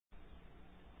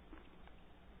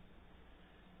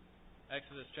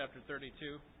Exodus chapter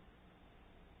 32.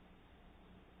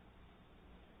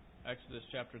 Exodus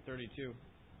chapter 32.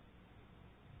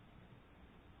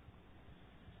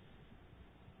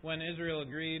 When Israel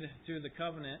agreed to the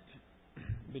covenant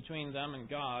between them and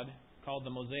God, called the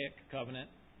Mosaic Covenant,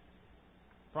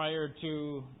 prior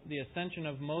to the ascension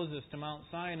of Moses to Mount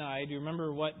Sinai, do you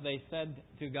remember what they said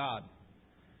to God?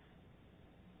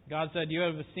 God said, "You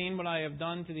have seen what I have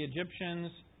done to the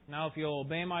Egyptians. Now if you'll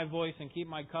obey my voice and keep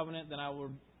my covenant, then I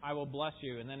will bless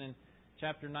you." And then in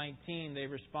chapter 19, they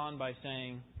respond by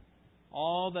saying,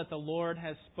 "All that the Lord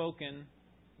has spoken,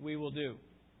 we will do."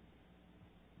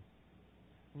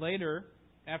 Later,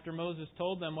 after Moses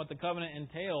told them what the covenant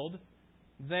entailed,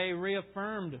 they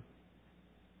reaffirmed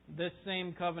this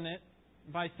same covenant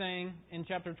by saying in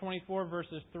chapter 24,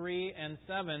 verses 3 and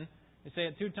 7, they say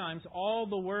it two times, "All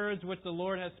the words which the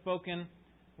Lord has spoken,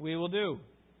 we will do."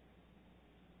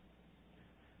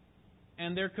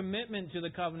 And their commitment to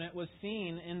the covenant was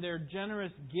seen in their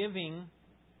generous giving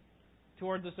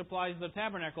toward the supplies of the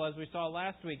tabernacle, as we saw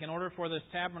last week. In order for this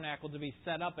tabernacle to be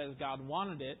set up as God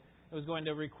wanted it, it was going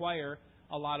to require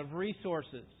a lot of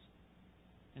resources.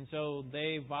 And so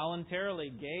they voluntarily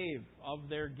gave of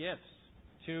their gifts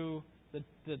to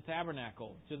the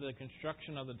tabernacle, to the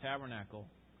construction of the tabernacle.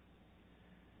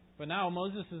 But now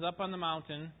Moses is up on the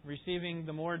mountain, receiving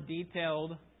the more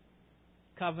detailed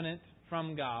covenant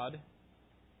from God.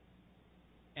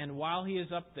 And while he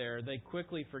is up there, they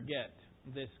quickly forget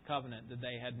this covenant that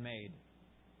they had made.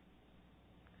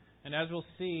 And as we'll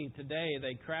see today,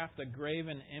 they craft a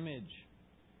graven image,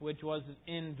 which was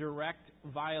in direct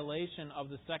violation of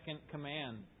the second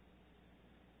command.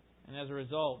 And as a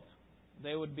result,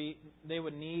 they would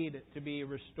need to be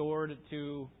restored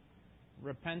to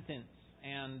repentance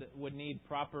and would need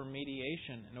proper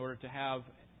mediation in order to have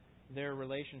their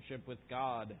relationship with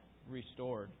God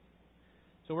restored.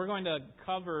 So we're going to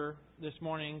cover this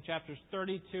morning chapters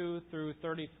 32 through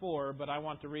 34, but I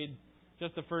want to read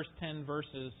just the first 10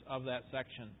 verses of that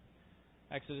section.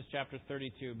 Exodus chapter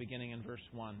 32, beginning in verse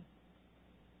 1.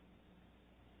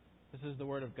 This is the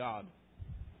word of God.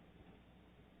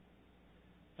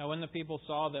 Now when the people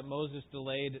saw that Moses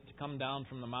delayed to come down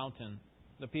from the mountain,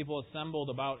 the people assembled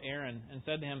about Aaron and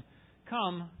said to him,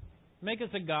 "Come, make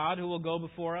us a god who will go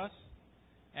before us.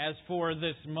 As for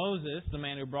this Moses, the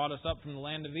man who brought us up from the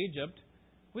land of Egypt,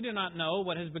 we do not know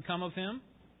what has become of him."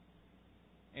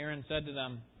 Aaron said to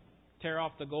them, "Tear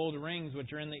off the gold rings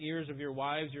which are in the ears of your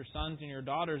wives, your sons, and your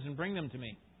daughters, and bring them to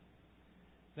me."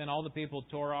 Then all the people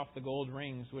tore off the gold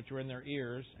rings which were in their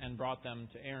ears and brought them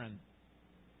to Aaron.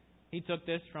 He took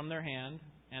this from their hand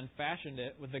and fashioned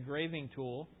it with a graving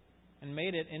tool and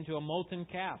made it into a molten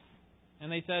calf. And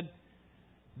they said,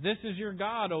 "This is your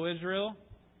God, O Israel,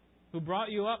 who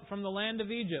brought you up from the land of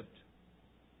Egypt."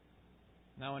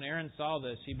 Now when Aaron saw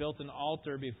this, he built an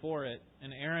altar before it.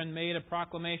 And Aaron made a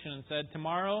proclamation and said,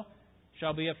 "Tomorrow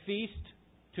shall be a feast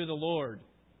to the Lord."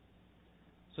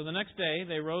 So the next day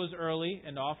they rose early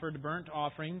and offered burnt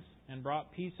offerings and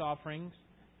brought peace offerings.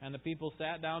 And the people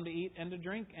sat down to eat and to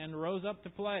drink and rose up to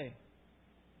play.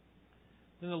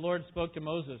 Then the Lord spoke to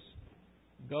Moses,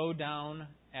 "Go down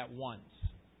at once,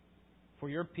 for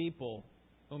your people,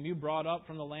 whom you brought up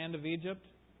from the land of Egypt,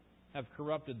 have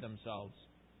corrupted themselves.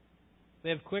 They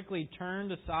have quickly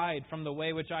turned aside from the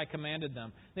way which I commanded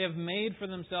them. They have made for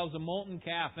themselves a molten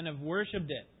calf and have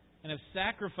worshipped it and have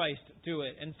sacrificed to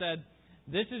it and said,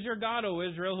 'This is your God, O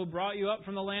Israel, who brought you up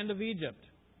from the land of Egypt.'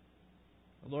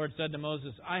 The Lord said to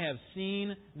Moses, 'I have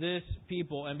seen this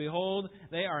people, and behold,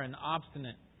 they are an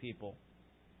obstinate people.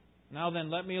 Now then,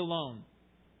 let me alone,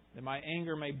 that my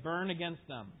anger may burn against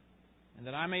them, and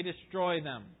that I may destroy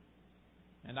them,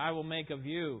 and I will make of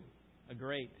you a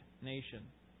great nation.'"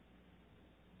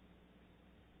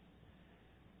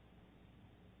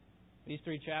 These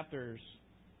three chapters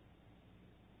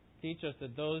teach us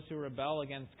that those who rebel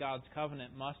against God's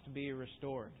covenant must be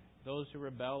restored. Those who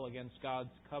rebel against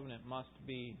God's covenant must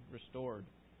be restored.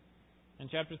 In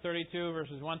chapter 32,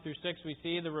 verses 1 through 6, we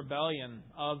see the rebellion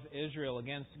of Israel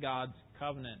against God's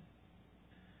covenant.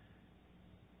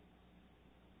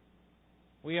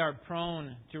 We are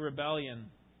prone to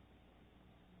rebellion,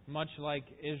 much like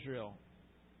Israel,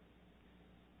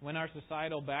 when our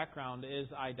societal background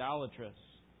is idolatrous.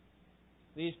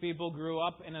 These people grew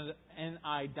up in an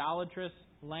idolatrous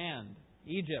land,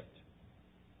 Egypt.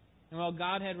 And while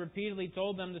God had repeatedly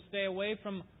told them to stay away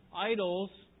from idols,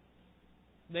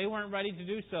 they weren't ready to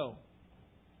do so.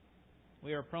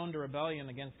 We are prone to rebellion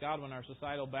against God when our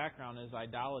societal background is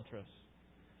idolatrous.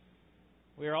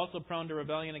 We are also prone to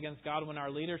rebellion against God when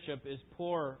our leadership is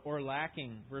poor or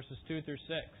lacking, verses 2 through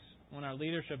 6. When our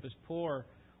leadership is poor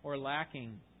or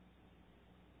lacking.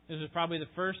 This is probably the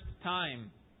first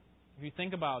time, if you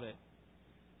think about it,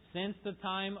 since the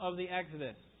time of the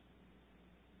Exodus,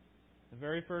 the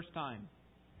very first time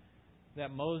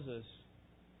that Moses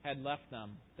had left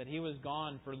them, that he was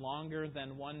gone for longer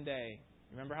than one day.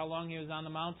 Remember how long he was on the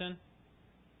mountain?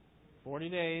 40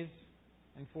 days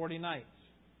and 40 nights.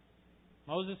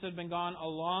 Moses had been gone a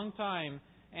long time,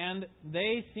 and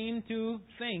they seem to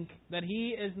think that he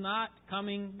is not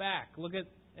coming back. Look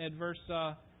at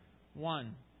verse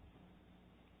 1.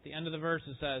 At the end of the verse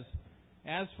it says,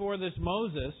 "As for this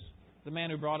Moses, the man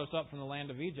who brought us up from the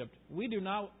land of Egypt, we do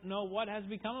not know what has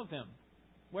become of him.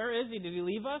 Where is he? Did he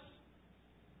leave us?"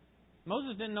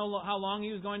 Moses didn't know how long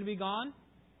he was going to be gone.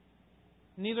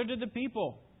 Neither did the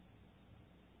people.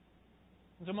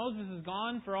 And so Moses is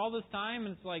gone for all this time,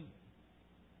 and it's like,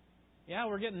 yeah,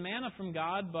 we're getting manna from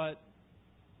God, but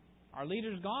our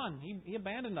leader's gone. He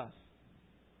abandoned us.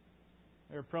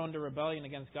 We're prone to rebellion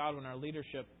against God when our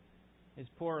leadership is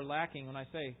poor or lacking. When I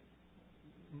say,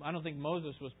 I don't think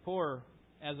Moses was poor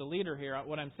as a leader here.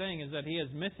 What I'm saying is that he is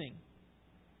missing.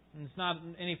 And it's not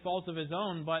any fault of his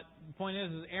own, but the point is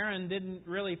Aaron didn't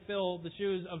really fill the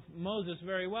shoes of Moses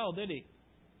very well, did he?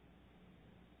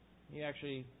 He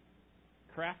actually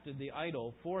crafted the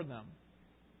idol for them.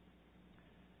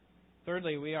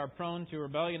 Thirdly, we are prone to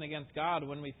rebellion against God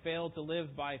when we fail to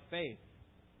live by faith.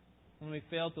 When we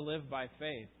fail to live by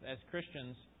faith. As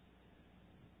Christians,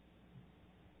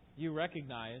 you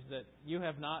recognize that you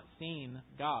have not seen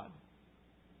God.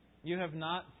 You have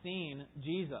not seen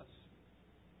Jesus.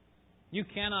 You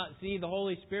cannot see the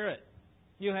Holy Spirit.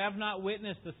 You have not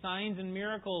witnessed the signs and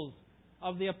miracles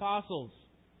of the apostles.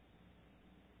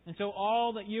 And so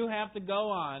all that you have to go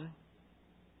on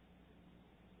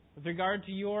with regard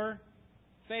to your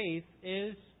faith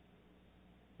is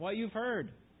what you've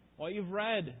heard, what you've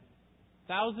read.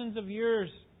 Thousands of years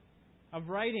of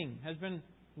writing has been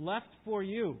left for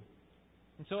you.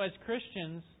 And so as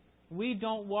Christians, we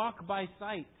don't walk by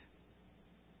sight.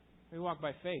 We walk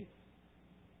by faith.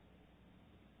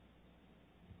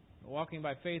 Walking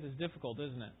by faith is difficult,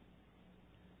 isn't it?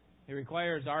 It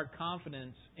requires our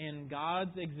confidence in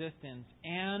God's existence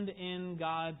and in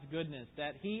God's goodness.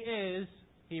 That He is,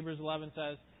 Hebrews 11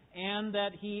 says, and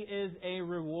that He is a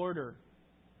rewarder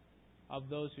of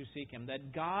those who seek Him.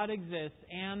 That God exists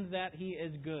and that He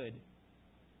is good.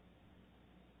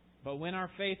 But when our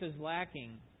faith is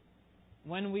lacking,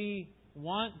 when we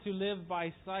want to live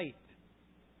by sight,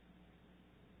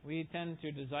 we tend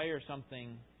to desire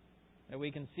something that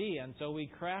we can see, and so we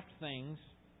craft things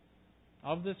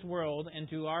of this world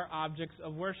into our objects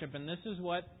of worship. And this is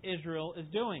what Israel is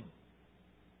doing.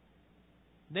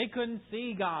 They couldn't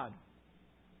see God.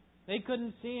 They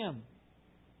couldn't see Him.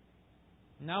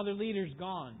 Now their leader's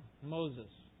gone, Moses.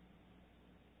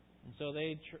 And so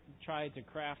they try to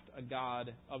craft a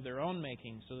God of their own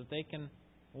making so that they can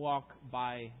walk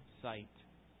by sight.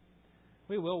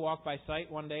 We will walk by sight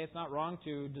one day. It's not wrong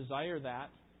to desire that.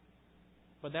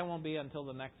 But that won't be until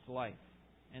the next life.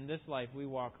 In this life, we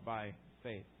walk by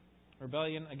faith.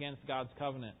 Rebellion against God's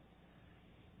covenant.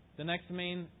 The next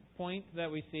main point that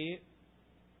we see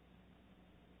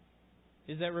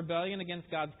is that rebellion against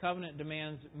God's covenant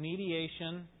demands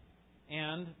mediation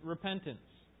and repentance.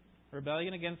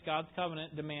 Rebellion against God's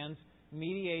covenant demands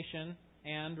mediation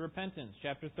and repentance.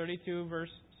 Chapter 32, verse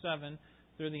 7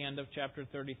 through the end of chapter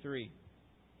 33.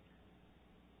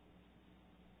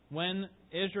 When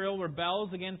Israel rebels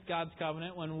against God's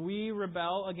covenant, when we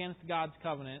rebel against God's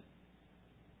covenant,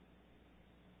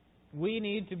 we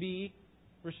need to be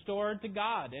restored to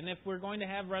God. And if we're going to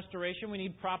have restoration, we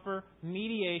need proper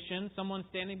mediation, someone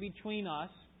standing between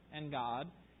us and God,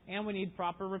 and we need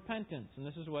proper repentance. And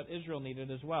this is what Israel needed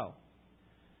as well.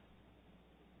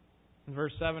 In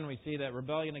verse 7, we see that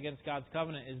rebellion against God's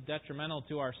covenant is detrimental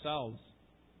to ourselves.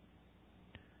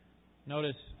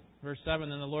 Notice verse 7,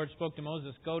 then the Lord spoke to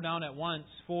Moses, go down at once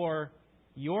for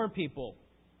your people.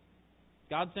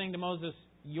 God saying to Moses,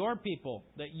 your people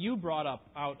that you brought up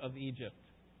out of Egypt.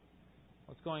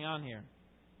 What's going on here?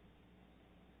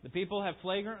 The people have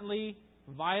flagrantly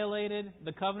violated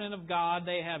the covenant of God.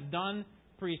 They have done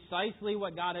precisely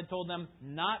what God had told them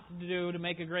not to do, to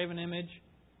make a graven image.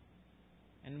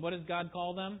 And what does God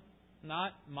call them?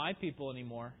 Not my people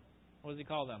anymore. What does He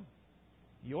call them?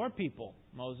 Your people,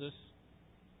 Moses.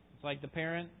 It's like the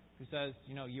parent who says,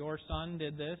 your son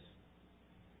did this,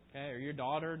 okay, or your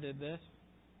daughter did this.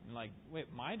 And like, wait,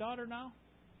 my daughter now?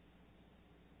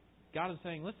 God is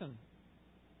saying, listen,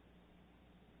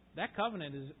 that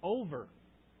covenant is over.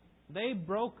 They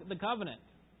broke the covenant.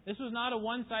 This was not a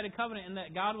one-sided covenant in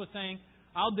that God was saying,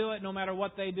 I'll do it no matter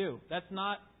what they do. That's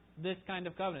not this kind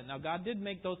of covenant. Now, God did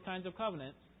make those kinds of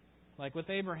covenants, like with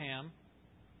Abraham,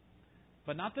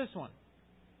 but not this one.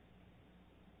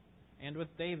 And with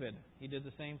David, He did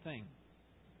the same thing.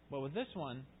 But with this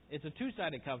one, it's a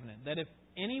two-sided covenant, that if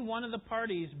any one of the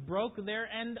parties broke their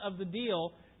end of the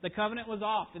deal, the covenant was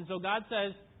off. And so God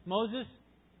says, Moses,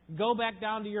 go back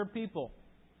down to your people.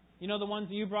 You know the ones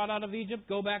that you brought out of Egypt?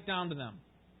 Go back down to them.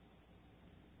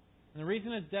 And the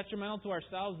reason it's detrimental to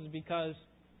ourselves is because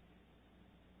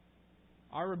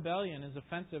our rebellion is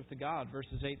offensive to God,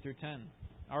 verses 8 through 10.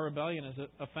 Our rebellion is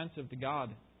offensive to God.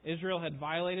 Israel had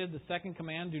violated the second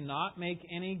command, do not make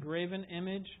any graven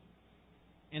image.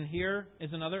 And here is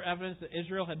another evidence that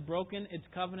Israel had broken its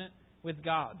covenant with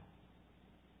God.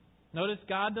 Notice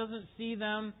God doesn't see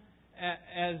them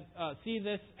see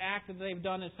this act that they've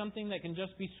done as something that can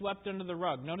just be swept under the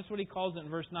rug. Notice what He calls it in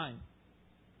verse 9.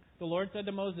 The Lord said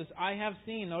to Moses, I have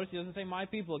seen, notice He doesn't say my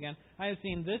people again, I have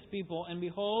seen this people, and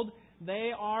behold,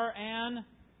 they are an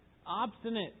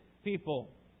obstinate people.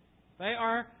 They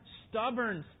are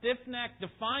stubborn, stiff-necked,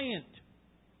 defiant.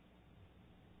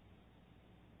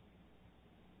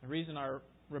 The reason our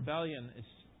rebellion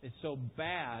is so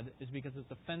bad is because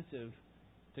it's offensive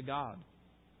to God.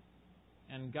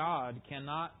 And God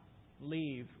cannot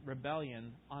leave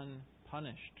rebellion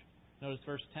unpunished. Notice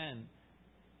verse 10.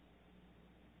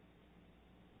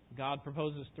 God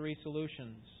proposes three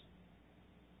solutions.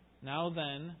 Now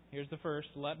then, here's the first,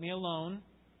 let me alone.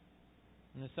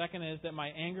 And the second is that my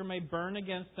anger may burn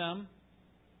against them,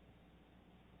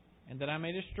 and that I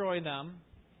may destroy them.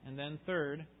 And then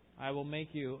third, I will make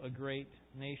you a great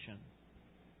nation.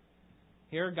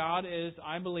 Here God is,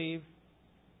 I believe,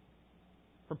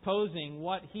 proposing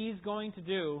what He's going to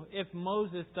do if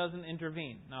Moses doesn't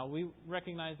intervene. Now, we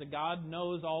recognize that God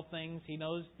knows all things. He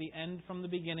knows the end from the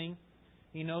beginning.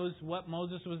 He knows what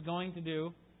Moses was going to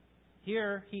do.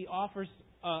 Here, He offers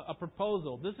a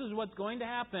proposal. This is what's going to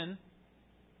happen,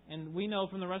 and we know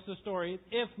from the rest of the story,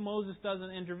 if Moses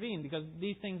doesn't intervene, because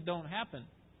these things don't happen.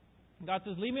 God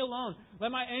says, leave me alone.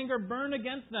 Let my anger burn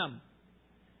against them.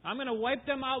 I'm going to wipe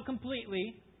them out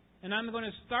completely, and I'm going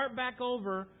to start back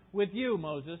over with you,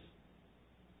 Moses.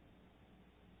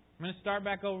 I'm going to start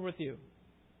back over with you.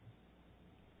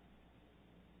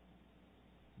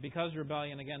 Because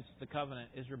rebellion against the covenant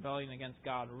is rebellion against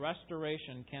God,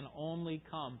 restoration can only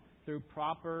come through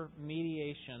proper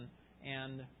mediation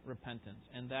and repentance.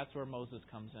 And that's where Moses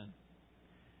comes in.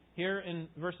 Here in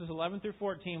verses 11 through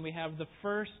 14, we have the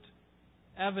first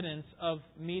evidence of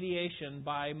mediation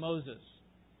by Moses.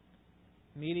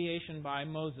 Mediation by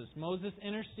Moses. Moses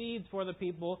intercedes for the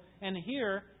people, and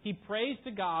here he prays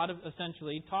to God,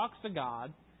 essentially, talks to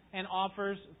God, and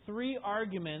offers three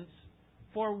arguments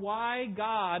for why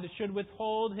God should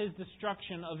withhold His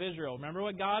destruction of Israel. Remember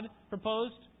what God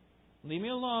proposed? Leave me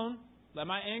alone. Let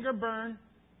my anger burn.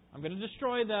 I'm going to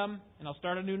destroy them, and I'll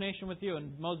start a new nation with you.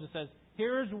 And Moses says,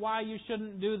 here's why you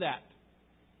shouldn't do that.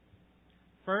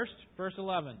 First, verse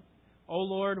 11. O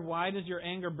Lord, why does your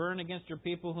anger burn against your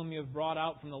people whom you have brought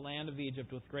out from the land of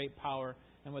Egypt with great power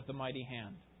and with a mighty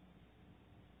hand?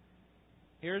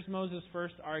 Here's Moses'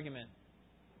 first argument.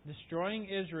 Destroying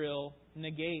Israel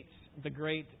negates the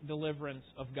great deliverance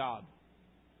of God.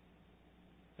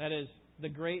 That is, the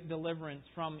great deliverance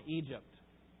from Egypt.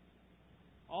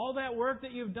 All that work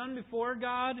that you've done before,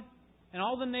 God, and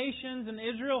all the nations and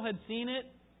Israel had seen it,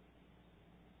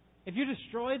 if you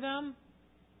destroy them,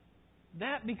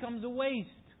 that becomes a waste.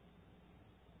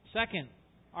 Second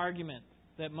argument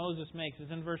that Moses makes is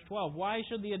in verse 12. Why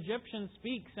should the Egyptians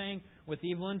speak, saying, with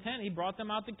evil intent, He brought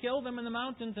them out to kill them in the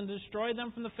mountains and destroy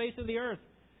them from the face of the earth?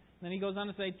 And then he goes on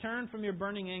to say, turn from your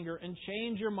burning anger and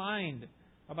change your mind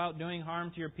about doing harm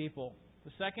to your people.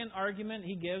 The second argument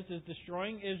he gives is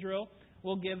destroying Israel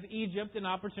will give Egypt an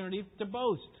opportunity to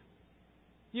boast.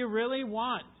 You really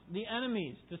want the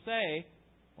enemies to say,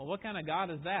 well, what kind of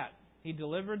God is that? He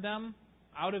delivered them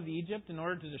out of Egypt in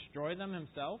order to destroy them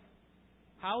Himself?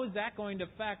 How is that going to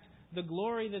affect the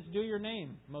glory that's due your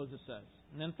name, Moses says.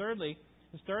 And then thirdly,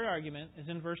 his third argument is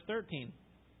in verse 13.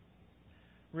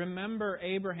 Remember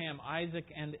Abraham, Isaac,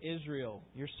 and Israel,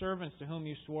 your servants to whom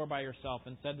you swore by yourself,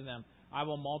 and said to them, I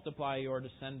will multiply your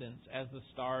descendants as the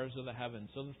stars of the heavens.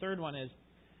 So the third one is,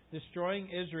 destroying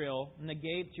Israel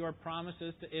negates your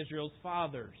promises to Israel's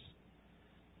fathers.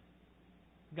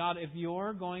 God, if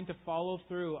you're going to follow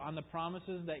through on the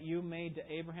promises that you made to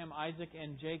Abraham, Isaac,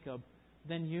 and Jacob,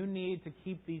 then you need to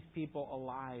keep these people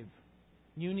alive.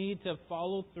 You need to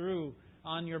follow through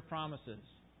on your promises.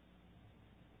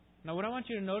 Now, what I want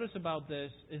you to notice about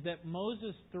this is that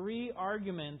Moses' three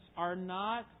arguments are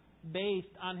not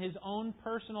based on his own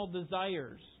personal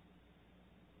desires.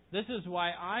 This is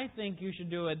why I think you should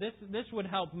do it. This would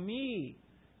help me.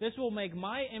 This will make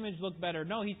my image look better.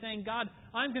 No, he's saying, God,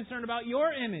 I'm concerned about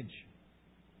your image.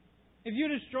 If you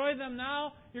destroy them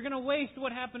now, you're going to waste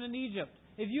what happened in Egypt.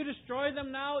 If you destroy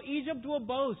them now, Egypt will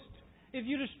boast. If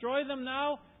you destroy them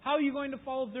now, how are you going to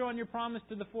follow through on your promise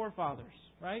to the forefathers?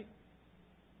 Right?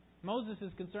 Moses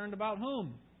is concerned about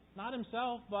whom? Not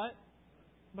himself, but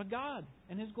God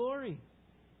and His glory.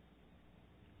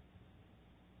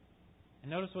 And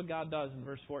notice what God does in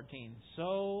verse 14.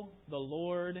 So the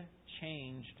Lord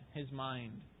changed His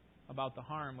mind about the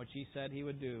harm which He said He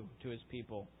would do to His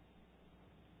people.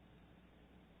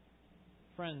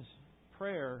 Friends,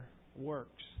 prayer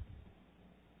works.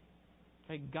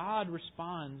 Okay, God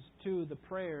responds to the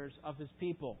prayers of His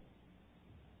people.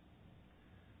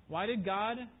 Why did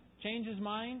God change His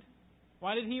mind?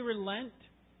 Why did He relent?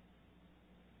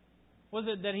 Was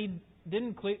it that He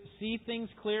didn't see things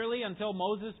clearly until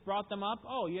Moses brought them up?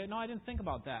 Oh, yeah, no, I didn't think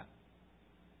about that.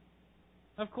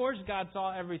 Of course God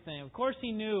saw everything. Of course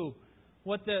He knew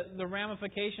what the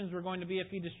ramifications were going to be if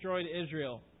He destroyed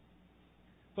Israel.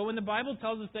 But when the Bible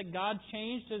tells us that God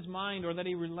changed His mind or that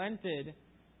He relented,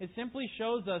 it simply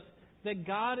shows us that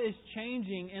God is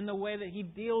changing in the way that He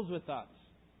deals with us.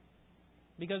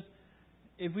 Because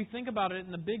if we think about it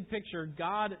in the big picture,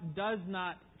 God does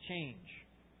not change.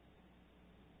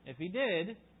 If He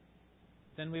did,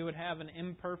 then we would have an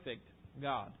imperfect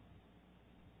God.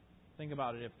 Think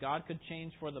about it. If God could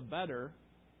change for the better,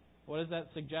 what does that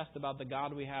suggest about the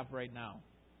God we have right now?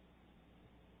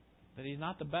 That He's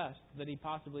not the best that He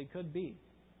possibly could be.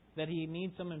 That He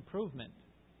needs some improvement.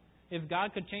 If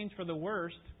God could change for the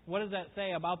worst, what does that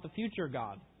say about the future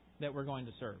God that we're going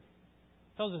to serve?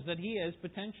 It tells us that He is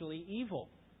potentially evil.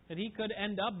 That He could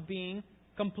end up being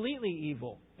completely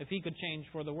evil if He could change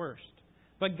for the worst.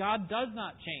 But God does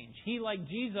not change. He, like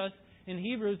Jesus in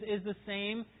Hebrews, is the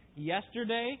same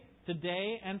yesterday,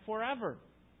 today, and forever.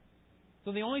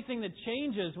 So the only thing that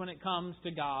changes when it comes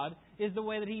to God is the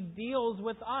way that He deals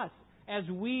with us. As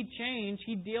we change,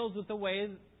 He deals with the way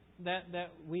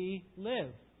that we live.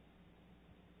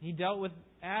 He dealt with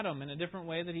Adam in a different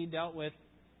way that He dealt with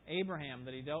Abraham,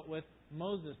 that He dealt with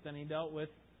Moses, than He dealt with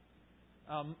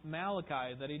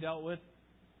Malachi, that He dealt with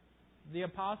the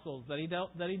apostles, that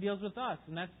He deals with us.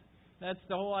 And that's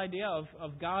the whole idea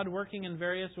of God working in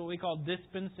various what we call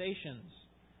dispensations.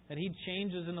 That He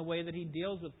changes in the way that He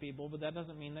deals with people, but that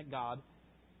doesn't mean that God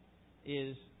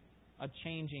is a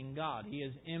changing God. He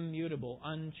is immutable,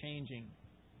 unchanging.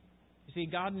 You see,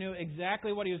 God knew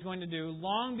exactly what He was going to do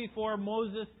long before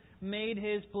Moses made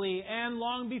his plea and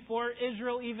long before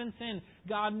Israel even sinned.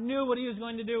 God knew what He was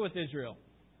going to do with Israel.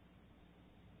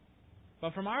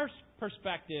 But from our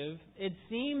perspective, it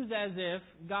seems as if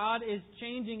God is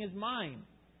changing His mind.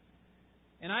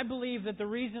 And I believe that the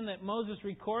reason that Moses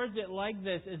records it like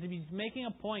this is He's making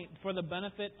a point for the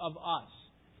benefit of us.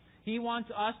 He wants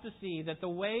us to see that the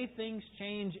way things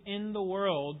change in the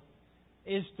world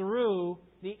is through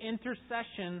the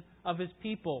intercession of His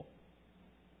people.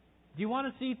 Do you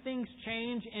want to see things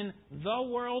change in the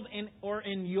world or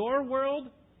in your world?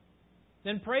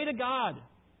 Then pray to God.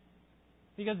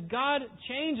 Because God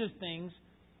changes things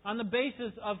on the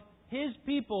basis of His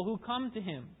people who come to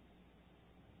Him.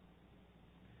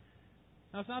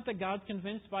 Now, it's not that God's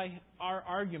convinced by our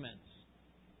arguments.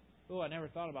 Oh, I never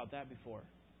thought about that before.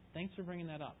 Thanks for bringing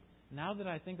that up. Now that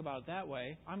I think about it that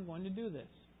way, I'm going to do this.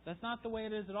 That's not the way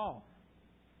it is at all.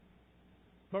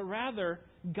 But rather,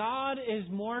 God is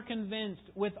more convinced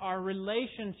with our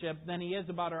relationship than He is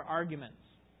about our arguments.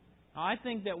 Now, I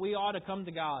think that we ought to come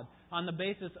to God on the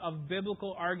basis of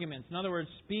biblical arguments. In other words,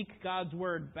 speak God's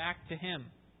Word back to Him.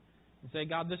 And say,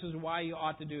 God, this is why you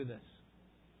ought to do this.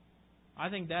 I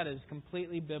think that is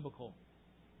completely biblical.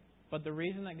 But the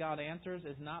reason that God answers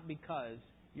is not because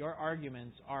your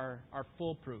arguments are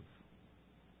foolproof.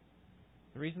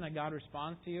 The reason that God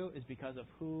responds to you is because of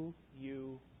who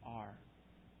you are.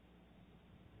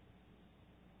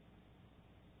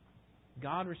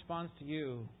 God responds to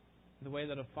you the way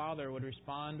that a father would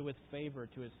respond with favor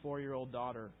to his 4-year-old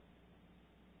daughter.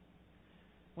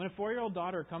 When a 4-year-old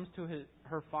daughter comes to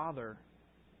her father,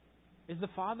 is the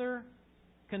father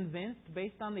convinced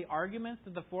based on the arguments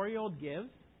that the 4-year-old gives?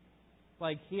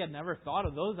 Like he had never thought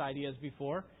of those ideas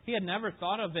before. He had never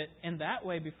thought of it in that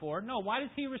way before. No, why does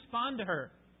he respond to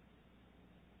her?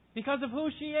 Because of who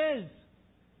she is.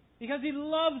 Because he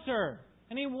loves her.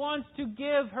 And he wants to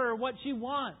give her what she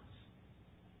wants.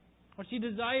 What she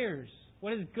desires.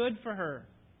 What is good for her.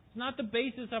 It's not the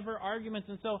basis of her arguments.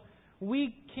 And so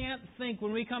we can't think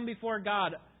when we come before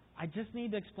God, I just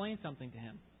need to explain something to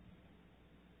Him.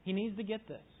 He needs to get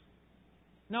this.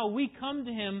 No, we come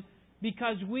to Him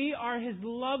because we are His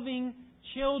loving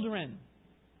children.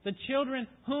 the children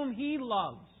whom He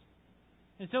loves.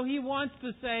 And so He wants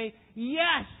to say,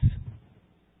 yes!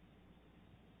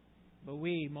 But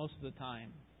we, most of the time,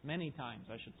 many times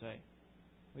I should say,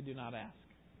 we do not ask.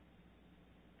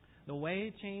 The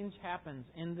way change happens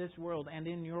in this world and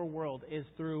in your world is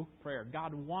through prayer.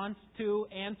 God wants to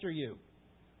answer you,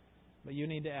 but you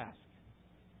need to ask.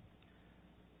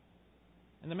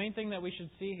 And the main thing that we should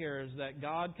see here is that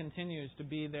God continues to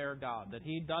be their God. That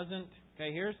He doesn't...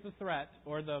 Okay, here's the threat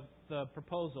or the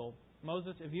proposal.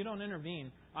 Moses, if you don't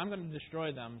intervene, I'm going to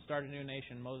destroy them, start a new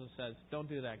nation. Moses says, don't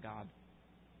do that, God.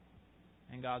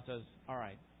 And God says, all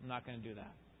right, I'm not going to do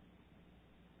that.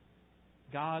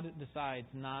 God decides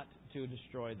not to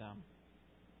destroy them.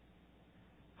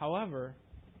 However,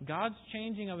 God's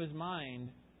changing of His mind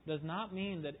does not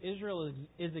mean that Israel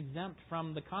is exempt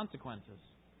from the consequences.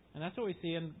 And that's what we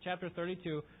see in chapter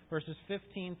 32, verses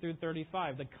 15 through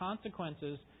 35. The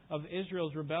consequences of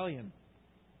Israel's rebellion.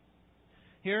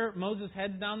 Here, Moses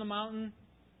heads down the mountain.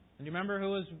 And do you remember who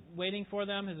was waiting for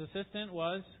them? His assistant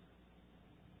was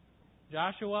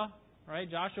Joshua. Right?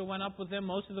 Joshua went up with him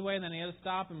most of the way, and then he had to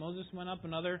stop, and Moses went up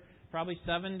another probably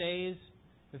 7 days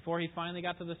before he finally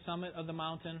got to the summit of the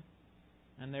mountain.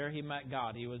 And there he met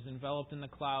God. He was enveloped in the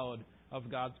cloud of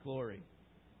God's glory.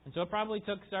 And so it probably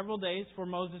took several days for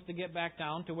Moses to get back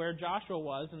down to where Joshua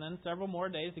was, and then several more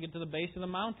days to get to the base of the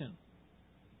mountain.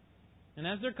 And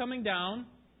as they're coming down,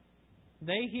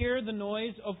 they hear the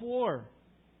noise of war.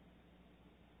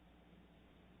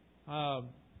 So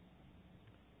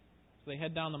they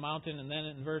head down the mountain, and then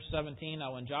in verse 17,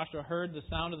 now when Joshua heard the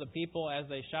sound of the people as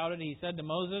they shouted, he said to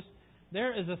Moses,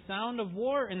 there is a sound of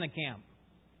war in the camp.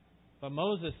 But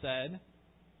Moses said,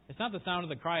 it's not the sound of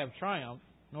the cry of triumph,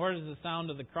 nor is it the sound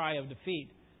of the cry of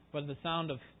defeat, but the sound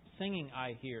of singing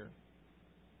I hear.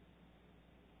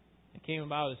 It came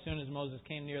about as soon as Moses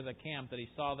came near the camp that he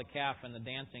saw the calf and the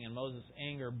dancing, and Moses'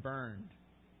 anger burned.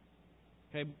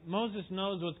 Okay, Moses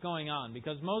knows what's going on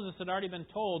because Moses had already been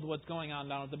told what's going on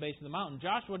down at the base of the mountain.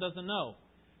 Joshua doesn't know,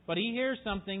 but he hears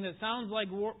something that sounds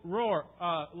like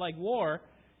war.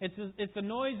 It's the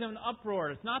noise of an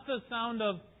uproar. It's not the sound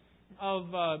of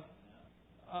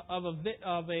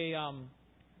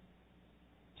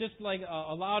just like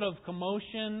a lot of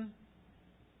commotion,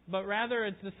 but rather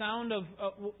it's the sound of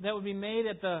that would be made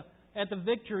at the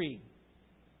victory,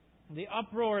 the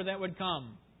uproar that would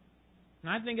come. And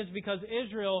I think it's because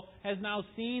Israel has now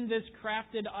seen this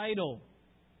crafted idol.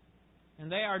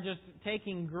 And they are just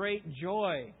taking great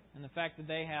joy in the fact that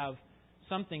they have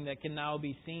something that can now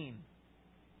be seen.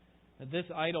 That this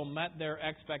idol met their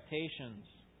expectations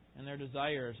and their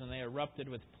desires, and they erupted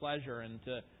with pleasure. And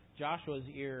to Joshua's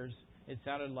ears, it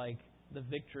sounded like the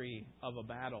victory of a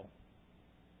battle.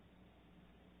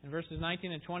 In verses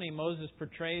 19 and 20, Moses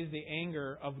portrays the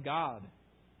anger of God.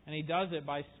 And he does it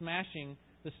by smashing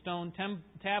the stone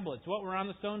tablets. What were on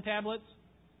the stone tablets?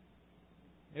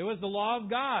 It was the law of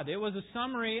God. It was a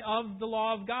summary of the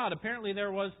law of God. Apparently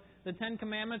there was the Ten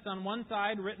Commandments on one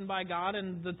side written by God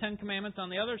and the Ten Commandments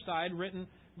on the other side written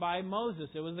by Moses.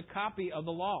 It was a copy of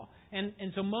the law. And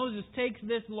so Moses takes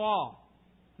this law.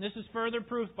 This is further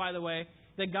proof, by the way,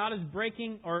 that God is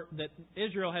breaking, or that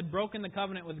Israel had broken the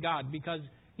covenant with God, because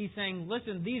He's saying,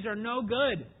 listen, these are no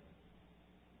good.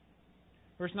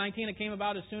 Verse 19, it came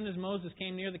about as soon as Moses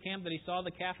came near the camp that he saw the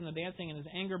calf and the dancing, and his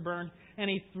anger burned, and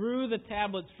he threw the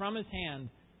tablets from his hand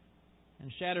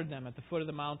and shattered them at the foot of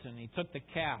the mountain. He took the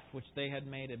calf which they had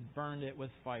made and burned it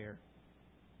with fire.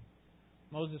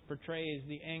 Moses portrays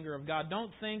the anger of God.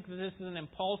 Don't think that this is an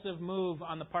impulsive move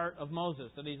on the part of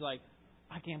Moses, that he's like,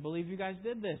 I can't believe you guys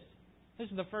did this. This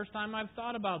is the first time I've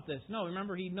thought about this. No,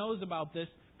 remember, he knows about this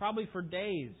probably for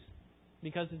days,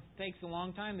 because it takes a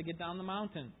long time to get down the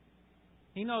mountain.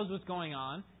 He knows what's going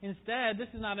on. Instead, this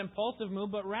is not an impulsive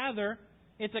move, but rather,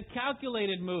 it's a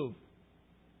calculated move.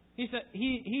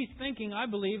 He's thinking, I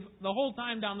believe, the whole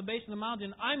time down the base of the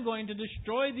mountain, I'm going to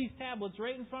destroy these tablets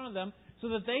right in front of them so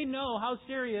that they know how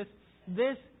serious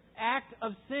this act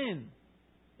of sin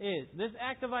is. This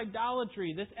act of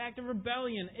idolatry, this act of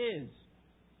rebellion is.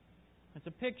 It's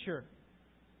a picture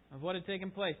of what had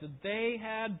taken place. That they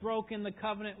had broken the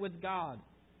covenant with God.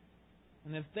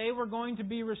 And if they were going to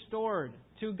be restored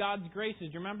to God's graces,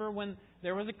 you remember when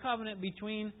there was a covenant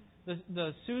between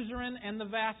the suzerain and the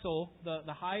vassal, the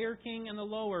higher king and the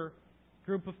lower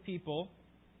group of people.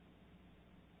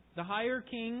 The higher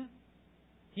king,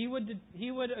 he would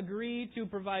agree to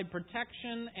provide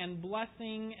protection and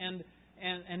blessing,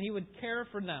 and he would care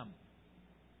for them.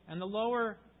 And the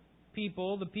lower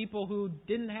people, the people who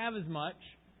didn't have as much,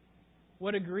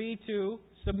 would agree to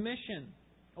submission,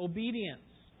 obedience.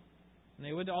 And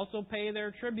they would also pay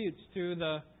their tributes to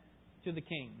the to the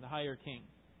king, the higher king.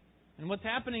 And what's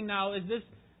happening now is this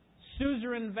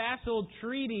suzerain vassal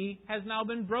treaty has now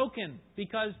been broken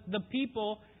because the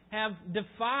people have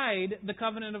defied the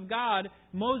covenant of God.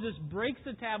 Moses breaks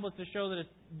the tablets to show that it's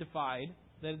defied,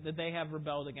 that they have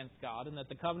rebelled against God, and that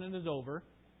the covenant is over.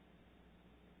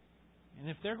 And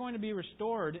if they're going to be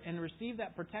restored and receive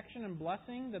that protection and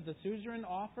blessing that the suzerain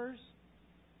offers,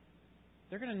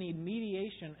 they're going to need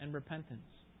mediation and repentance.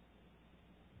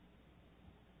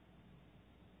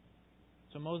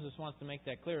 So Moses wants to make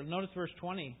that clear. Notice verse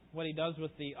 20, what he does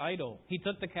with the idol. He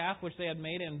took the calf which they had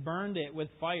made and burned it with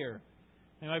fire.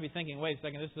 You might be thinking, wait a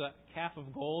second, this is a calf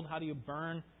of gold. How do you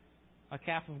burn a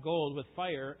calf of gold with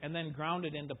fire and then ground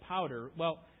it into powder?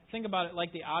 Well, think about it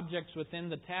like the objects within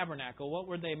the tabernacle. What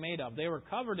were they made of? They were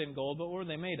covered in gold, but what were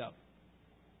they made of?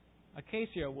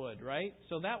 Acacia wood, right?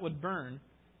 So that would burn,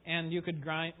 and you could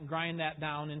grind that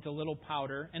down into little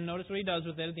powder. And notice what he does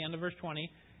with it at the end of verse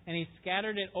 20. And he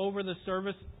scattered it over the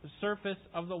surface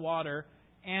of the water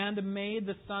and made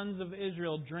the sons of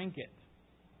Israel drink it.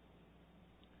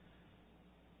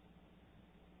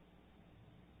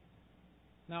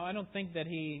 Now, I don't think that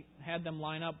he had them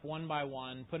line up one by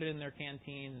one, put it in their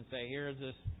canteens, and say, here is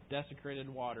this desecrated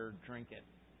water, drink it.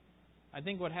 I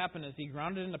think what happened is he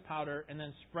ground it into powder and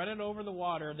then spread it over the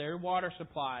water, their water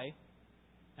supply,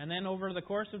 and then over the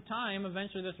course of time,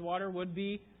 eventually this water would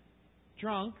be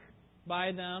drunk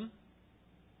by them,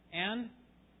 and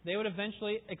they would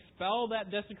eventually expel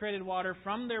that desecrated water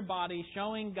from their body,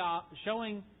 showing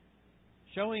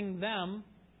them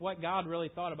what God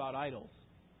really thought about idols.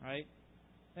 Right?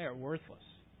 They are worthless.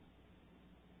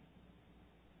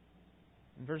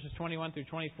 In verses 21 through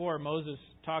 24, Moses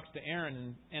talks to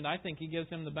Aaron, and I think he gives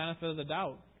him the benefit of the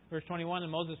doubt. Verse 21,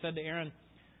 and Moses said to Aaron,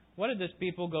 what did this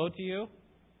people go to you?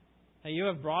 That you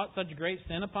have brought such great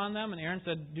sin upon them? And Aaron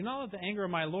said, do not let the anger of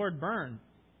my Lord burn.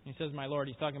 And he says, my Lord,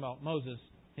 he's talking about Moses,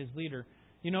 his leader.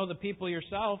 You know the people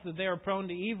yourself, that they are prone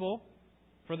to evil.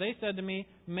 For they said to me,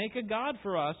 make a God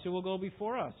for us who will go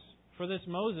before us. For this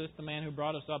Moses, the man who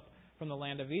brought us up from the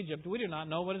land of Egypt, we do not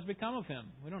know what has become of him.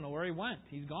 We don't know where he went.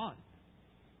 He's gone.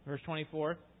 Verse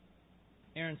 24,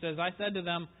 Aaron says, I said to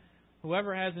them,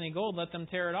 whoever has any gold, let them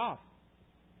tear it off.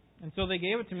 And so they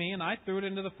gave it to me, and I threw it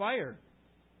into the fire.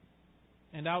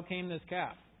 And out came this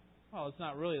calf. Well, it's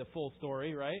not really the full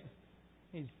story, right?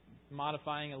 He's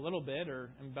modifying a little bit or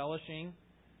embellishing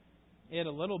it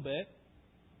a little bit.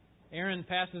 Aaron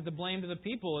passes the blame to the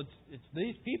people. It's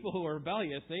these people who are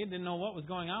rebellious. They didn't know what was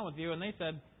going on with you, and they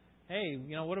said, hey,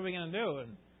 what are we going to do?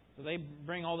 And so they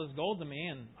bring all this gold to me,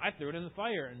 and I threw it in the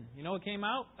fire. And what came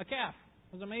out? A calf.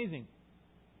 It was amazing.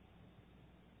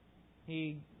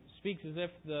 He speaks as if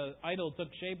the idol took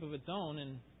shape of its own,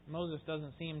 and Moses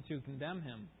doesn't seem to condemn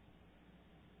him.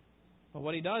 But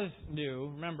what he does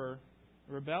do, remember,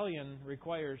 rebellion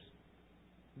requires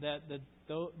that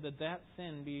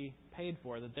sin be paid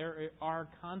for, that there are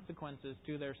consequences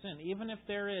to their sin. Even if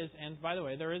there is, and by the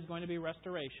way, there is going to be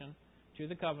restoration to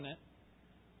the covenant,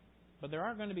 but there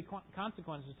are going to be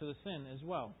consequences to the sin as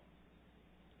well.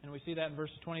 And we see that in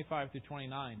verses 25 through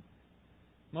 29.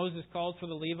 Moses calls for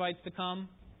the Levites to come,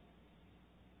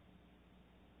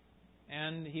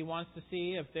 and he wants to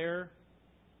see if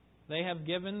they have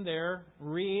given their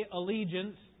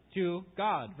allegiance to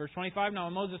God. Verse 25, now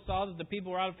when Moses saw that the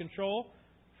people were out of control,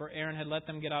 for Aaron had let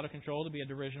them get out of control to be a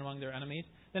derision among their enemies,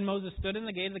 then Moses stood in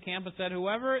the gate of the camp and said,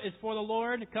 whoever is for the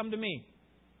Lord, come to me.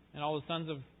 And all the sons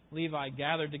of Levi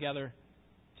gathered together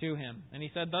to him. And he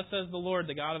said, thus says the Lord,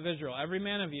 the God of Israel, every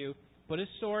man of you put his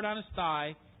sword on his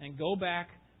thigh and go back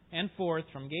and forth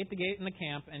from gate to gate in the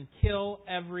camp and kill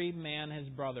every man his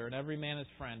brother and every man his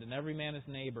friend and every man his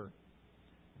neighbor.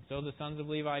 And so the sons of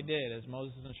Levi did as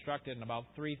Moses instructed, and about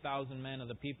 3,000 men of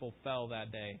the people fell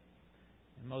that day.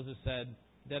 And Moses said,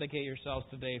 dedicate yourselves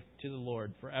today to the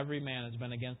Lord, for every man has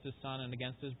been against his son and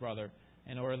against his brother,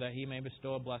 in order that he may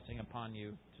bestow a blessing upon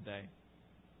you today.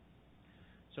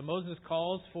 So Moses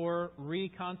calls for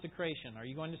reconsecration. Are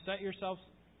you going to set yourselves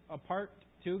apart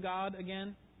to God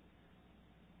again?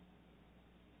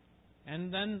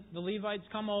 And then the Levites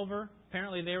come over.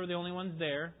 Apparently they were the only ones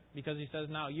there, because he says,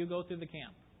 now you go through the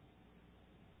camp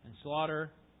and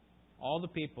slaughter all the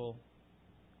people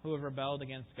who have rebelled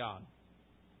against God.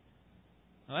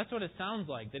 Now that's what it sounds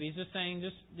like, that he's just saying,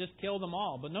 just kill them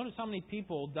all. But notice how many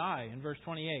people die in verse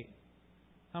 28.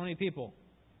 How many people?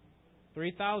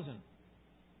 3,000.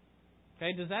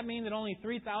 Okay, does that mean that only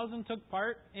 3,000 took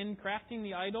part in crafting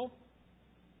the idol?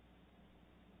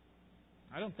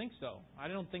 I don't think so. I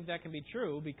don't think that can be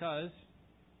true, because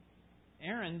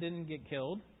Aaron didn't get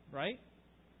killed, right?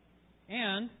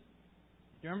 And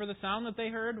do you remember the sound that they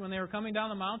heard when they were coming down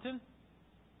the mountain?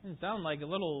 didn't sound like a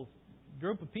little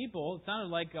group of people. It sounded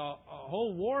like a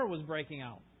whole war was breaking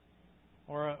out,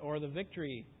 or the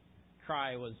victory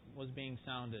cry was being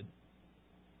sounded.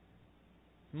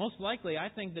 Most likely, I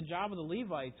think the job of the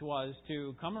Levites was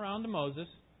to come around to Moses.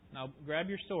 Now, grab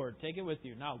your sword. Take it with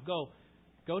you. Now, go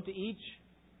to each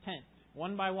tent,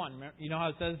 one by one. You know how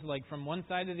it says, like, from one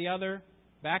side to the other,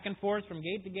 back and forth, from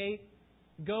gate to gate?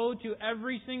 Go to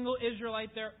every single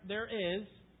Israelite there is.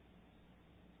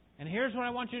 And here's what I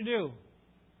want you to do.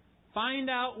 Find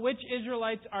out which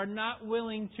Israelites are not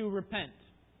willing to repent.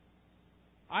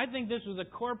 I think this was a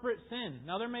corporate sin.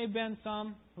 Now, there may have been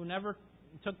some who never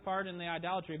took part in the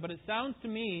idolatry, but it sounds to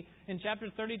me in chapter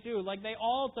 32 like they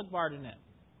all took part in it.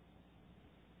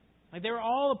 Like they were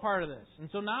all a part of this. And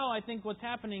so now I think what's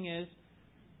happening is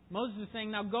Moses is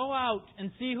saying, now go out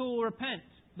and see who will repent.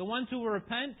 The ones who will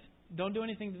repent, don't do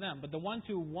anything to them. But the ones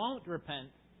who won't repent,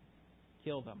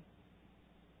 kill them.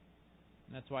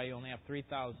 And that's why you only have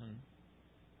 3,000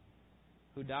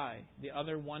 who die. The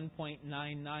other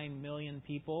 1.99 million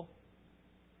people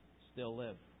still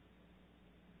live.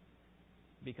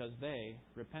 Because they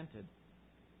repented.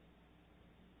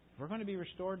 If we're going to be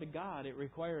restored to God, it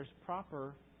requires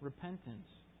proper repentance.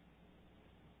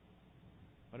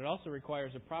 But it also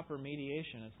requires a proper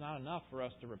mediation. It's not enough for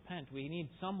us to repent. We need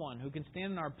someone who can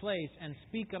stand in our place and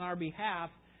speak on our behalf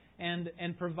and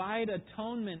provide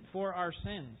atonement for our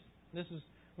sins. This is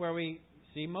where we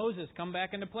see Moses come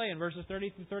back into play in verses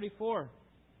 30 through 34.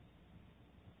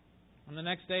 On the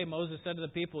next day, Moses said to the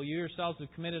people, "You yourselves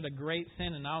have committed a great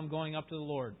sin, and now I'm going up to the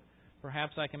Lord.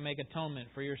 Perhaps I can make atonement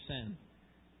for your sin."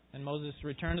 And Moses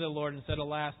returned to the Lord and said,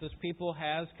 "Alas, this people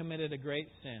has committed a great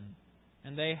sin,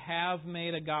 and they have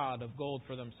made a god of gold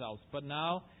for themselves. But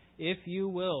now, if you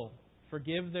will,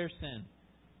 forgive their sin,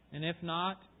 and if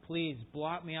not, please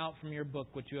blot me out from your book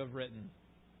which you have written."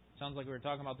 Sounds like we were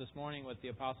talking about this morning with the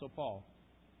Apostle Paul.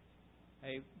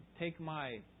 Hey, take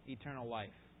my eternal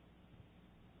life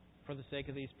for the sake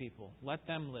of these people. Let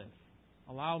them live.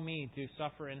 Allow me to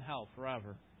suffer in hell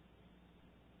forever.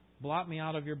 Blot me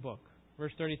out of your book.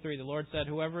 Verse 33, the Lord said,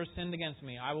 "Whoever has sinned against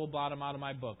me, I will blot him out of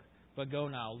my book. But go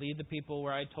now, lead the people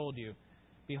where I told you.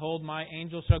 Behold, my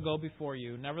angel shall go before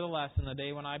you. Nevertheless, in the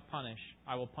day when I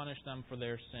will punish them for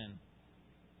their sin."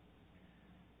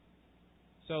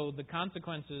 So the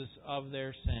consequences of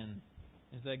their sin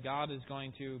is that God is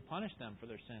going to punish them for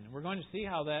their sin. And we're going to see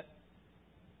how that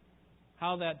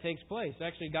takes place.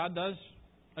 Actually, God does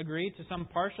agree to some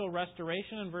partial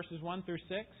restoration in verses 1 through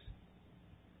 6.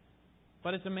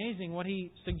 But it's amazing what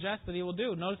He suggests that He will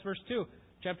do. Notice verse 2.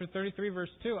 Chapter 33, verse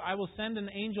 2. "I will send an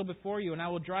angel before you, and I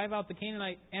will drive out the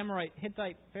Canaanite, Amorite,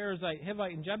 Hittite, Perizzite,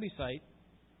 Hivite, and Jebusite.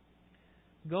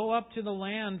 Go up to the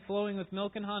land flowing with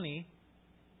milk and honey.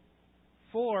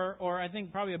 Or I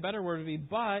think probably a better word would be,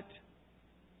 but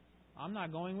I'm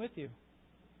not going with you.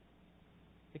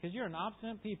 Because you're an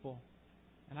obstinate people,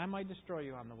 and I might destroy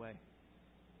you on the way."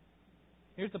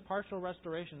 Here's the partial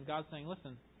restoration. God's saying,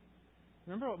 listen,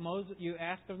 remember what you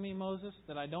asked of me, Moses,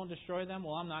 that I don't destroy them?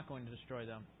 Well, I'm not going to destroy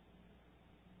them.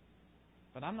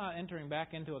 But I'm not entering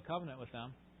back into a covenant with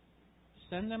them.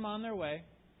 Send them on their way.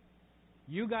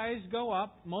 You guys go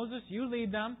up. Moses, you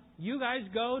lead them. You guys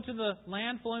go to the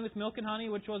land flowing with milk and honey,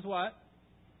 which was what?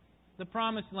 The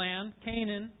promised land,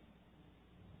 Canaan.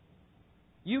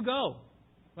 You go.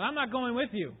 But I'm not going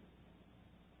with you.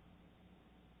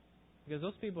 Because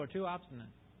those people are too obstinate.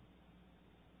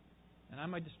 And I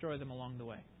might destroy them along the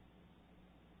way.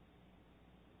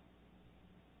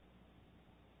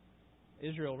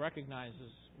 Israel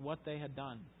recognizes what they had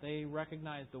done. They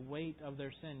recognized the weight of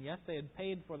their sin. Yes, they had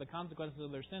paid for the consequences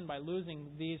of their sin by losing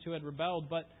these who had rebelled,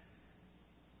 but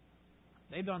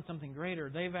they've done something greater.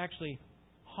 They've actually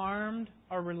harmed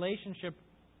a relationship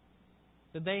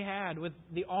that they had with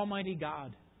the Almighty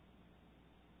God.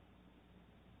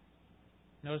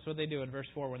 Notice what they do in verse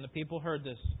 4. When the people heard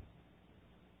this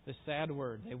sad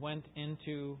word, they went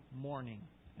into mourning,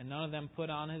 and none of them put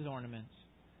on his ornaments.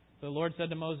 The Lord said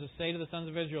to Moses, "Say to the sons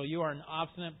of Israel, you are an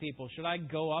obstinate people. Should I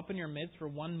go up in your midst for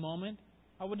one moment?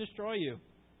 I would destroy you.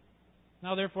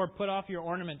 Now therefore put off your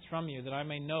ornaments from you, that I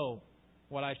may know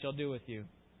what I shall do with you."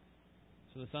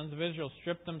 So the sons of Israel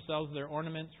stripped themselves of their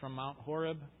ornaments from Mount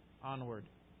Horeb onward.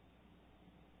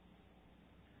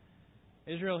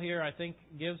 Israel here, I think,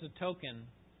 gives a token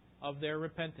of their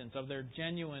repentance, of their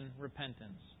genuine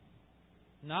repentance.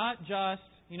 Not just,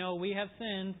 we have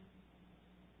sinned.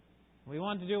 We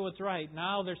want to do what's right.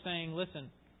 Now they're saying,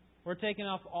 listen, we're taking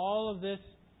off all of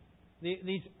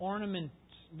these ornaments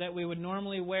that we would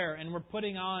normally wear, and we're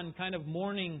putting on kind of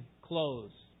mourning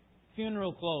clothes,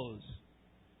 funeral clothes.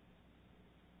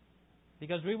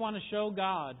 Because we want to show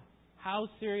God how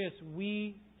serious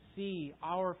we see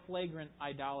our flagrant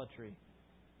idolatry.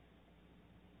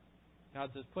 God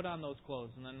says, put on those clothes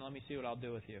and then let me see what I'll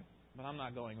do with you. But I'm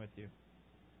not going with you.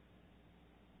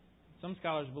 Some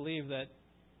scholars believe that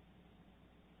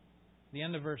the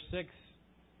end of verse 6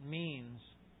 means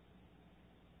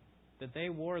that they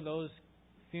wore those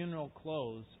funeral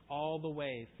clothes all the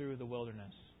way through the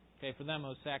wilderness. Okay, for them it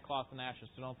was sackcloth and ashes,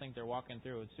 so don't think they're walking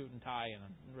through with suit and tie and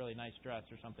a really nice dress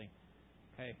or something.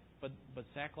 Okay, but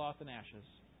sackcloth and ashes.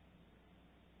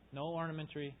 No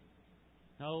ornamentry,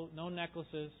 no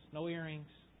necklaces, no earrings.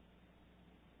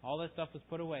 All that stuff was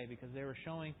put away because they were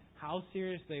showing how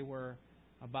serious they were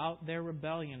about their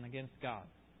rebellion against God.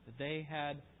 That they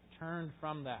had turned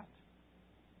from that.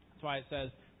 That's why it says,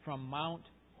 from Mount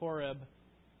Horeb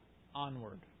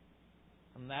onward.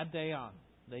 From that day on,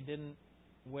 they didn't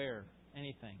wear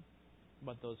anything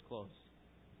but those clothes.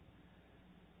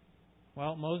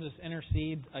 Well, Moses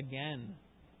intercedes again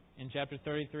in chapter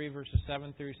 33, verses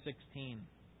 7 through 16.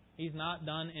 He's not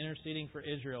done interceding for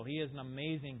Israel. He is an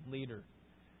amazing leader.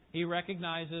 He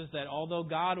recognizes that although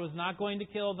God was not going to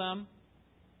kill them,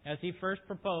 as He first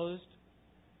proposed,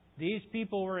 these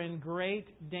people were in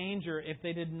great danger if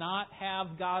they did not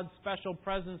have God's special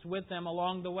presence with them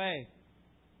along the way.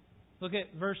 Look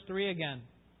at verse 3 again.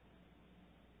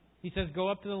 He says, go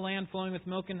up to the land flowing with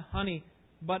milk and honey,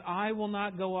 but I will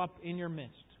not go up in your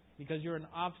midst, because you're an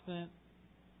obstinate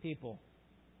people.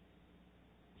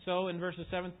 So in verses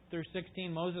 7 through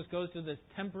 16, Moses goes to this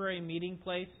temporary meeting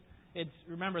place.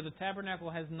 Remember, the tabernacle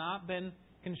has not been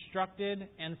constructed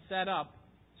and set up,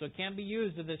 so it can't be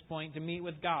used at this point to meet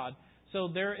with God. So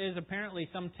there is apparently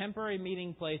some temporary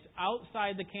meeting place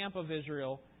outside the camp of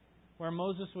Israel where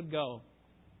Moses would go.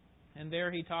 And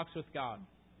there he talks with God.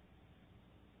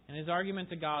 And his argument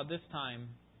to God this time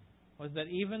was that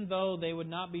even though they would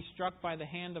not be struck by the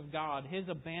hand of God, His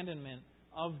abandonment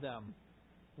of them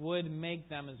would make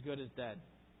them as good as dead.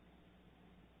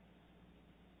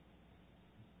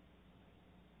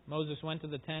 Moses went to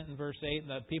the tent in verse 8.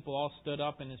 The people all stood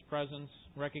up in his presence,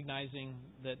 recognizing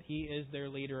that he is their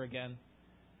leader again.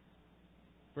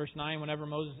 Verse 9, whenever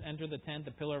Moses entered the tent,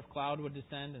 the pillar of cloud would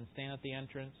descend and stand at the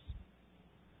entrance.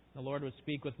 The Lord would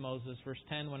speak with Moses. Verse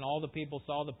 10, when all the people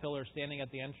saw the pillar standing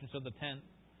at the entrance of the tent,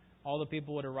 all the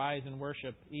people would arise and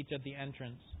worship, each at the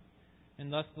entrance.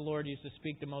 And thus the Lord used to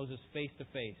speak to Moses face to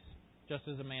face, just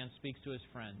as a man speaks to his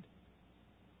friend.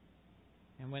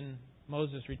 And when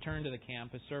Moses returned to the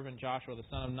camp, his servant Joshua, the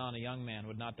son of Nun, a young man,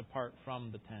 would not depart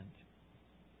from the tent.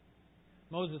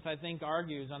 Moses, I think,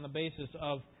 argues on the basis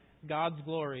of God's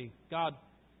glory. God,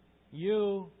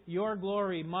 your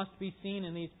glory must be seen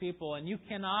in these people, and you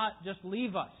cannot just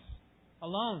leave us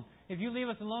alone. If you leave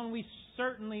us alone, we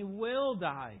certainly will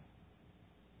die.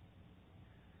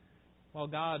 Well,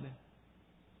 God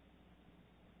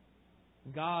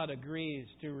agrees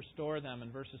to restore them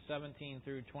in verses 17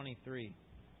 through 23.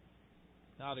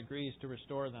 God agrees to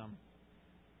restore them.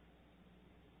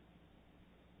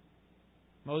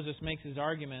 Moses makes his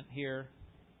argument here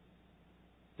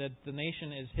that the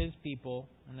nation is His people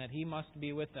and that He must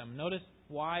be with them. Notice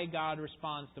why God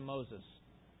responds to Moses.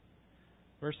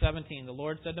 Verse 17, the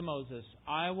Lord said to Moses,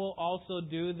 I will also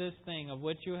do this thing of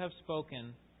which you have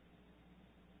spoken,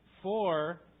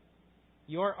 for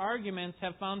your arguments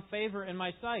have found favor in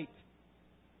my sight.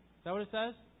 Is that what it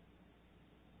says?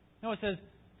 No, it says,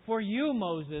 for you,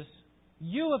 Moses,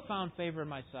 you have found favor in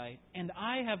my sight, and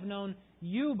I have known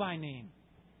you by name.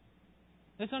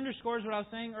 This underscores what I was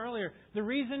saying earlier. The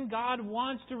reason God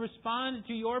wants to respond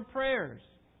to your prayers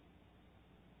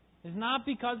is not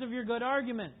because of your good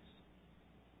arguments.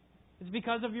 It's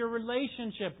because of your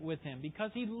relationship with Him,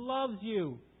 because He loves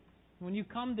you. When you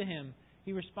come to Him,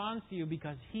 He responds to you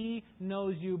because He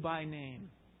knows you by name.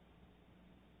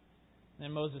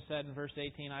 Then Moses said in verse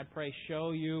 18, I pray,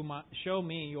 show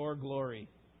me your glory.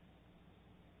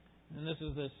 And this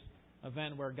is this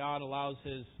event where God allows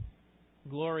His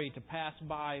glory to pass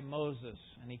by Moses,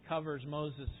 and He covers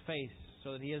Moses' face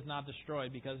so that he is not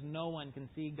destroyed, because no one can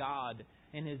see God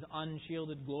in His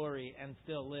unshielded glory and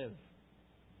still live.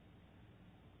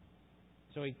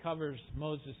 So He covers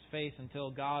Moses' face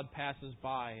until God passes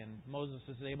by, and Moses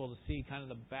is able to see kind of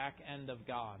the back end of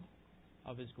God,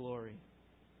 of His glory.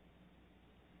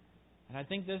 And I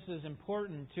think this is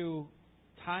important to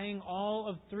tying all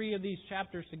of three of these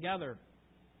chapters together.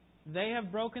 They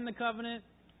have broken the covenant.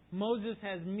 Moses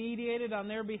has mediated on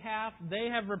their behalf. They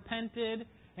have repented.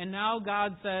 And now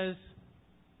God says,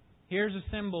 here's a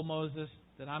symbol, Moses,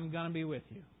 that I'm going to be with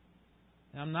you.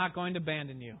 And I'm not going to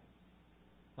abandon you.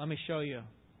 Let me show you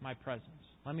my presence.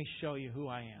 Let me show you who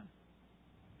I am.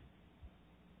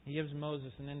 He gives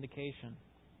Moses an indication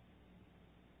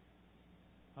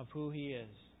of who He is.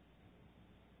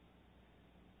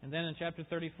 And then in chapter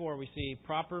 34, we see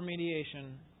proper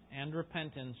mediation and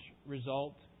repentance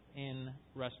result in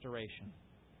restoration.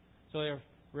 So we have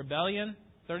rebellion,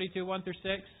 32, 1 through 6.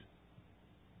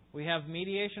 We have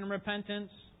mediation and repentance,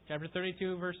 chapter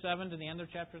 32, verse 7 to the end of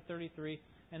chapter 33.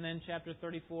 And then chapter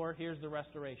 34, here's the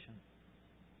restoration.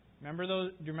 Do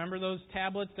you remember those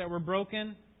tablets that were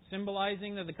broken,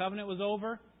 symbolizing that the covenant was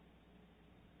over?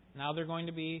 Now they're going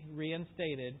to be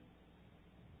reinstated.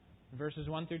 In verses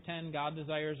 1 through 10, God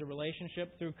desires a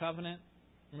relationship through covenant.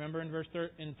 Remember in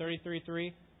in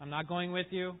 33:3, I'm not going with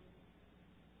you.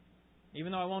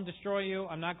 Even though I won't destroy you,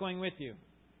 I'm not going with you.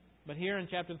 But here in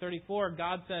chapter 34,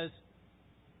 God says,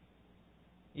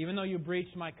 even though you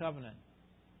breached my covenant.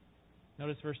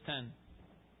 Notice verse 10.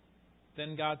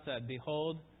 Then God said,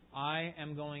 behold, I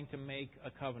am going to make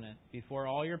a covenant before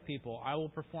all your people. I will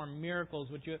perform miracles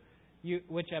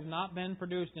which have not been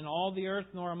produced in all the earth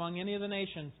nor among any of the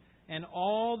nations. And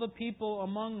all the people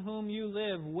among whom you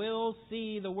live will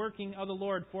see the working of the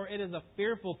Lord, for it is a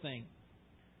fearful thing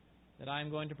that I am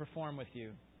going to perform with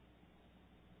you.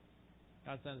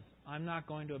 God says, I'm not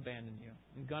going to abandon you.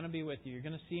 I'm going to be with you. You're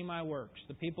going to see my works.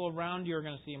 The people around you are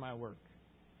going to see my work.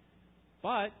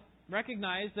 But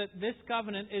recognize that this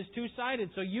covenant is two-sided,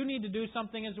 so you need to do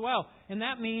something as well. And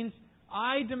that means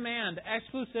I demand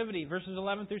exclusivity, verses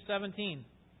 11 through 17.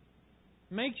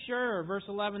 Make sure, verse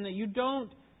 11, that you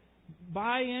don't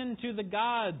buy into the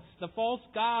gods, the false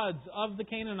gods of the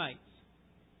Canaanites.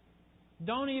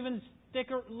 Don't even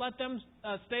let them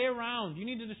stay around. You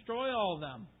need to destroy all of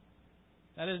them.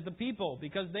 That is the people,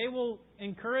 because they will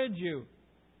encourage you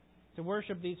to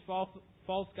worship these false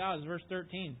gods. Verse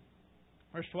 13.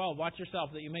 Verse 12, watch yourself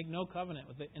that you make no covenant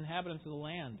with the inhabitants of the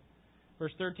land.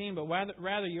 Verse 13, but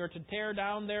rather you are to tear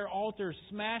down their altars,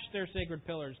 smash their sacred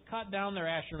pillars, cut down their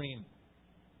asherim,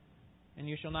 and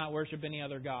you shall not worship any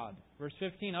other god. Verse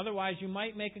 15, otherwise you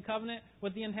might make a covenant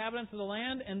with the inhabitants of the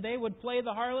land, and they would play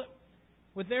the harlot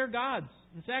with their gods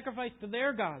and sacrifice to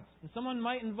their gods. And someone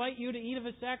might invite you to eat of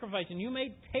his sacrifice, and you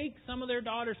may take some of their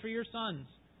daughters for your sons.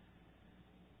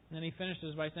 And then he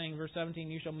finishes by saying, verse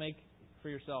 17, you shall make for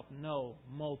yourself no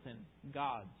molten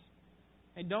gods.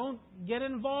 And don't get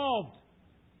involved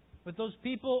with those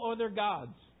people or their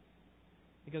gods,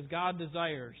 because God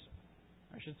desires,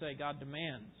 I should say God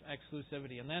demands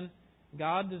exclusivity. And then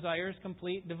God desires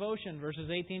complete devotion, verses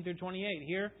 18 through 28.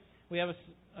 Here we have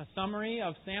a summary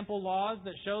of sample laws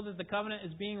that show that the covenant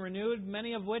is being renewed,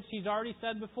 many of which He's already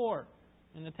said before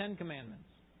in the Ten Commandments.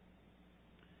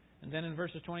 And then in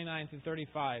verses 29 through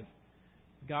 35,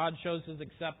 God shows His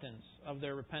acceptance of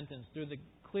their repentance through the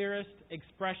clearest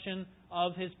expression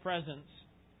of His presence.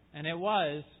 And it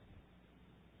was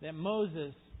that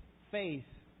Moses' face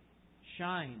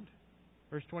shined.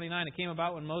 Verse 29, it came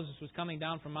about when Moses was coming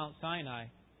down from Mount Sinai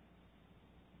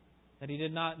that he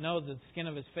did not know that the skin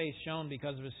of his face shone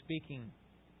because of his speaking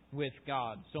with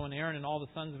God. So when Aaron and all the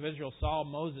sons of Israel saw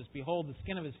Moses, behold, the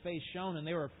skin of his face shone, and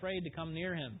they were afraid to come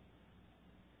near him.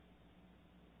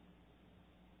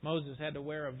 Moses had to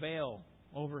wear a veil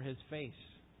over his face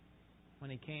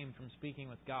when he came from speaking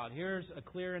with God. Here's a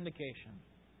clear indication,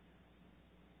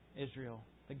 Israel,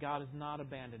 that God has not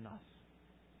abandoned us.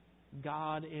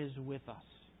 God is with us.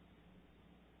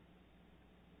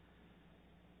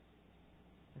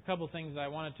 A couple of things I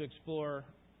wanted to explore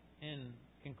in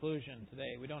conclusion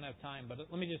today. We don't have time, but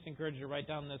let me just encourage you to write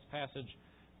down this passage.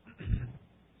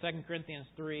 2 Corinthians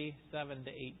 3, 7 to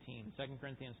 18. 2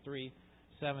 Corinthians 3,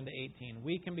 7 to 18.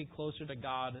 We can be closer to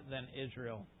God than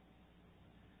Israel.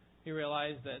 You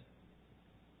realize that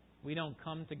we don't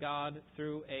come to God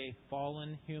through a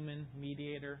fallen human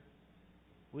mediator.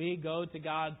 We go to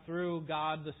God through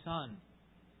God the Son.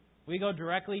 We go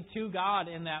directly to God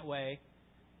in that way.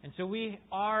 And so we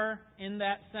are, in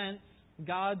that sense,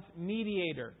 God's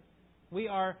mediator. We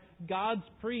are God's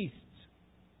priests.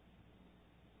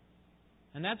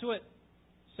 And that's what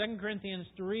 2 Corinthians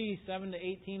 3, 7 to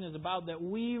 18 is about, that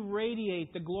we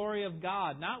radiate the glory of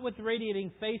God, not with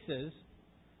radiating faces,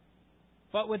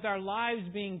 but with our lives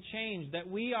being changed, that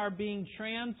we are being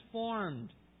transformed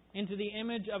into the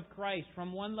image of Christ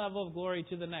from one level of glory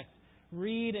to the next.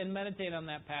 Read and meditate on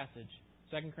that passage,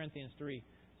 2 Corinthians 3,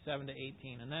 7 to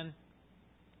 18. And then,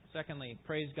 secondly,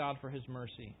 praise God for His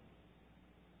mercy.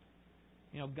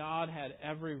 You know, God had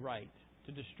every right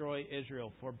to destroy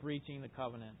Israel for breaching the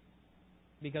covenant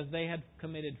because they had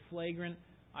committed flagrant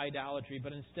idolatry.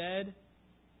 But instead,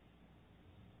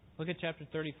 look at chapter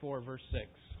 34, verse 6.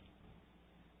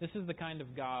 This is the kind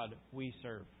of God we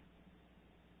serve.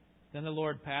 Then the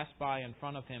Lord passed by in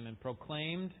front of him and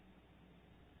proclaimed,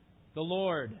 the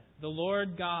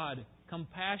Lord God,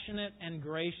 compassionate and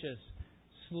gracious,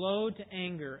 slow to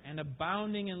anger, and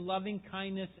abounding in loving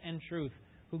kindness and truth,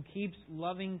 who keeps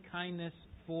loving kindness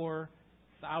for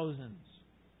thousands.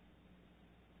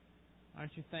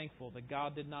 Aren't you thankful that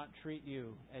God did not treat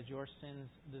you as your sins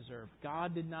deserved?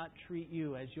 God did not treat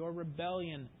you as your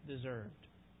rebellion deserved.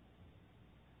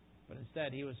 But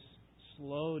instead, He was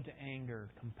slow to anger,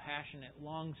 compassionate,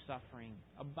 long-suffering,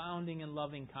 abounding in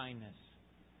loving kindness,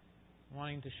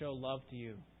 wanting to show love to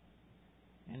you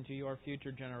and to your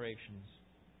future generations.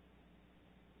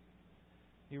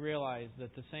 You realize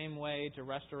that the same way to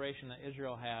restoration that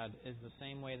Israel had is the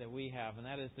same way that we have, and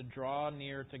that is to draw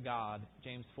near to God,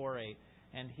 James 4:8,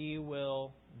 and He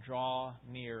will draw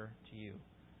near to you.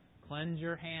 Cleanse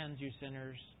your hands, you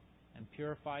sinners, and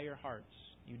purify your hearts,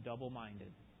 you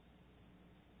double-minded.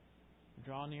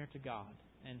 Draw near to God,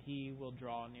 and He will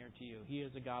draw near to you. He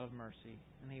is a God of mercy,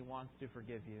 and He wants to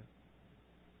forgive you.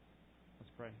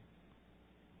 Let's pray.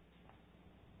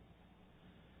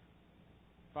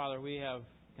 Father, we have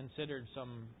considered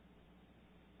some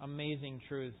amazing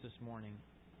truths this morning.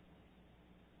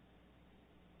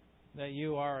 That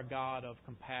You are a God of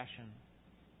compassion,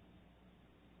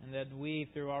 and that we,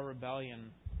 through our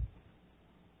rebellion,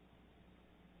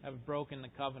 have broken the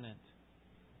covenant,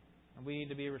 and we need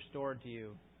to be restored to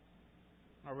You.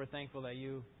 Lord, we're thankful that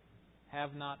You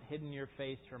have not hidden Your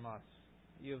face from us.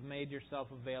 You have made Yourself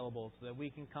available so that we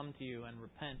can come to You and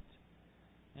repent.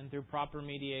 And through proper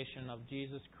mediation of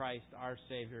Jesus Christ, our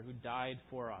Savior, who died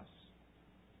for us,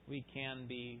 we can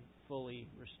be fully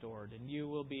restored. And You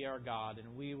will be our God,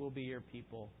 and we will be Your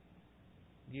people.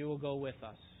 You will go with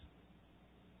us.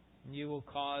 And You will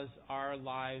cause our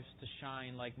lives to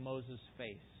shine like Moses'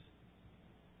 face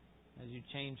as You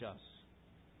change us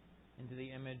into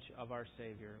the image of our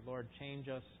Savior. Lord, change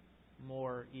us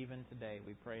more even today,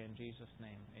 we pray in Jesus'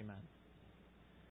 name. Amen.